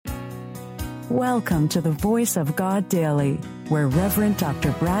Welcome to the Voice of God Daily, where Reverend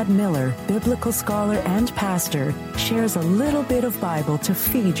Dr. Brad Miller, biblical scholar and pastor, shares a little bit of Bible to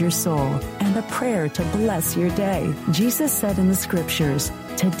feed your soul and a prayer to bless your day. Jesus said in the scriptures,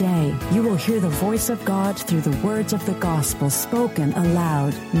 "Today you will hear the voice of God through the words of the gospel spoken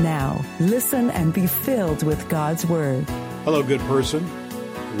aloud." Now, listen and be filled with God's word. Hello, good person.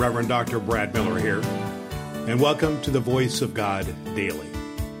 Reverend Dr. Brad Miller here, and welcome to the Voice of God Daily,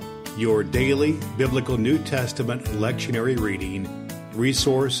 your daily biblical New Testament lectionary reading,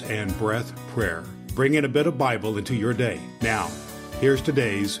 resource, and breath prayer. Bring in a bit of Bible into your day. Now, here's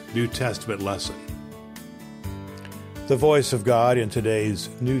today's New Testament lesson. The voice of God in today's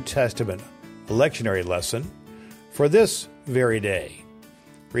New Testament lectionary lesson for this very day.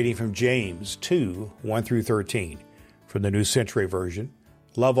 Reading from James 2, 1 through 13, from the New Century Version.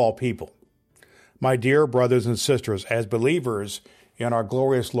 Love all people. My dear brothers and sisters, as believers in our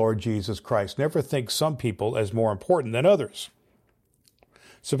glorious Lord Jesus Christ, never think some people as more important than others.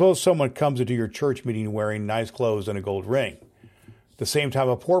 Suppose someone comes into your church meeting wearing nice clothes and a gold ring. At the same time,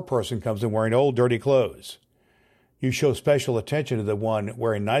 a poor person comes in wearing old, dirty clothes. You show special attention to the one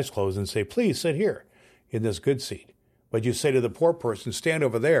wearing nice clothes and say, "Please sit here in this good seat." But you say to the poor person, "Stand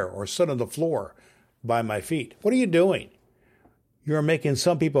over there," or "Sit on the floor by my feet." What are you doing? You are making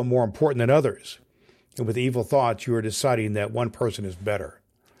some people more important than others. And with evil thoughts, you are deciding that one person is better.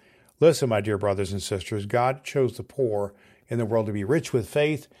 Listen, my dear brothers and sisters, God chose the poor in the world to be rich with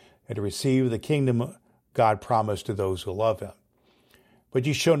faith and to receive the kingdom God promised to those who love him. But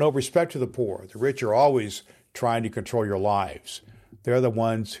you show no respect to the poor. The rich are always trying to control your lives. They're the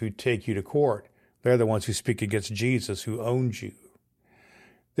ones who take you to court. They're the ones who speak against Jesus, who owns you.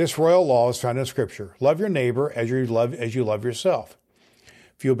 This royal law is found in Scripture. Love your neighbor as you love yourself.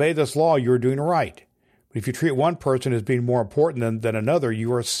 If you obey this law, you are doing right. But if you treat one person as being more important than another,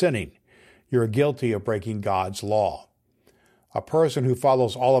 you are sinning. You are guilty of breaking God's law. A person who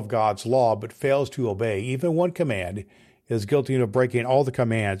follows all of God's law but fails to obey even one command is guilty of breaking all the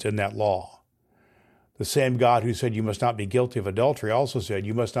commands in that law. The same God who said you must not be guilty of adultery also said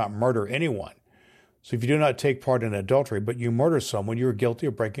you must not murder anyone. So if you do not take part in adultery but you murder someone, you are guilty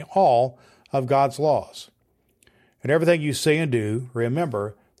of breaking all of God's laws. And everything you say and do,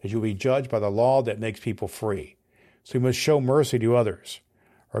 remember that you will be judged by the law that makes people free. So you must show mercy to others,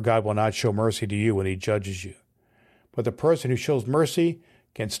 or God will not show mercy to you when he judges you. But the person who shows mercy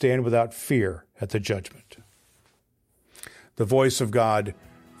can stand without fear at the judgment. The voice of God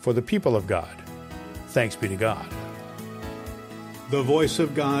for the people of God. Thanks be to God. The Voice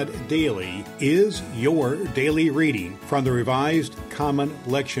of God Daily is your daily reading from the Revised Common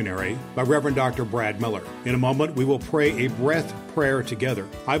Lectionary by Reverend Dr. Brad Miller. In a moment, we will pray a breath prayer together.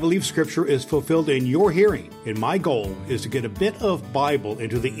 I believe Scripture is fulfilled in your hearing, and my goal is to get a bit of Bible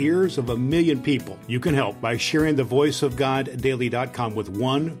into the ears of 1 million people. You can help by sharing the voiceofgoddaily.com with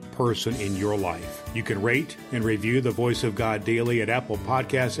one person in your life. You can rate and review the Voice of God Daily at Apple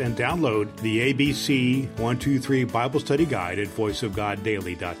Podcasts and download the ABC 123 Bible Study Guide at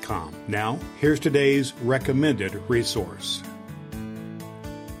voiceofgoddaily.com. Now, here's today's recommended resource.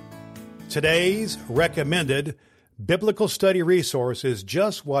 Today's recommended biblical study resource is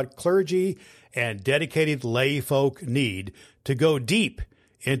just what clergy and dedicated lay folk need to go deep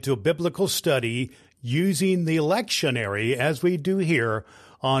into biblical study using the lectionary as we do here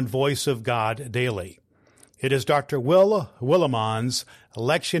on Voice of God Daily. It is Dr. Will Willimon's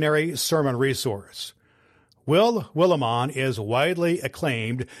lectionary sermon resource. Will Willimon is widely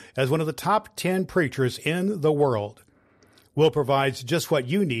acclaimed as one of the top 10 preachers in the world. Will provides just what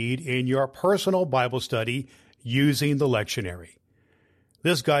you need in your personal Bible study using the lectionary.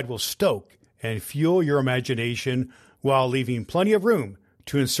 This guide will stoke and fuel your imagination while leaving plenty of room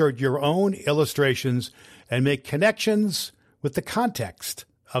to insert your own illustrations and make connections with the context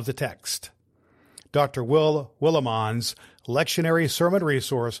of the text. Dr. Will Willimon's lectionary sermon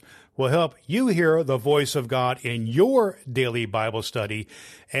resource will help you hear the voice of God in your daily Bible study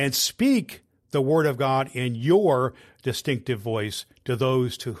and speak the Word of God in your distinctive voice to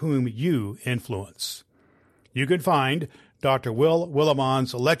those to whom you influence. You can find Dr. Will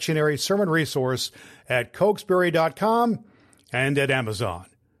Willimon's lectionary sermon resource at Cokesbury.com and at Amazon.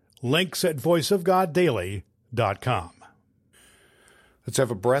 Links at voiceofgoddaily.com. Let's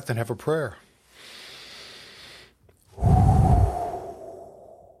have a breath and have a prayer.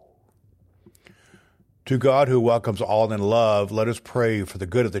 To God who welcomes all in love, let us pray for the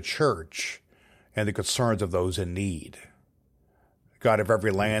good of the church and the concerns of those in need. God of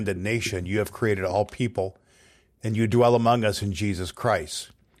every land and nation, you have created all people, and you dwell among us in Jesus Christ.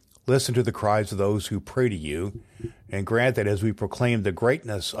 Listen to the cries of those who pray to you, and grant that as we proclaim the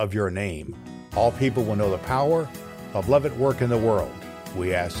greatness of your name, all people will know the power of love at work in the world.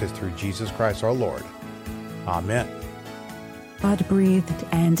 We ask this through Jesus Christ our Lord. Amen. God breathed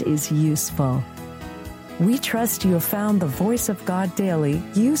and is useful. We trust you have found the Voice of God Daily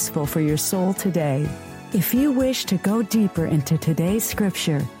useful for your soul today. If you wish to go deeper into today's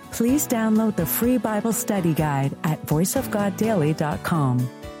scripture, please download the free Bible study guide at voiceofgoddaily.com.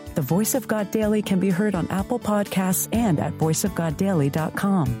 The Voice of God Daily can be heard on Apple Podcasts and at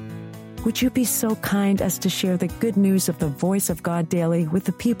voiceofgoddaily.com. Would you be so kind as to share the good news of the Voice of God Daily with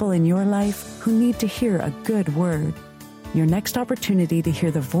the people in your life who need to hear a good word? Your next opportunity to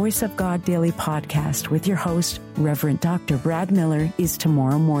hear the Voice of God Daily podcast with your host, Reverend Dr. Brad Miller, is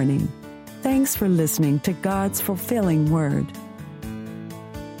tomorrow morning. Thanks for listening to God's fulfilling Word.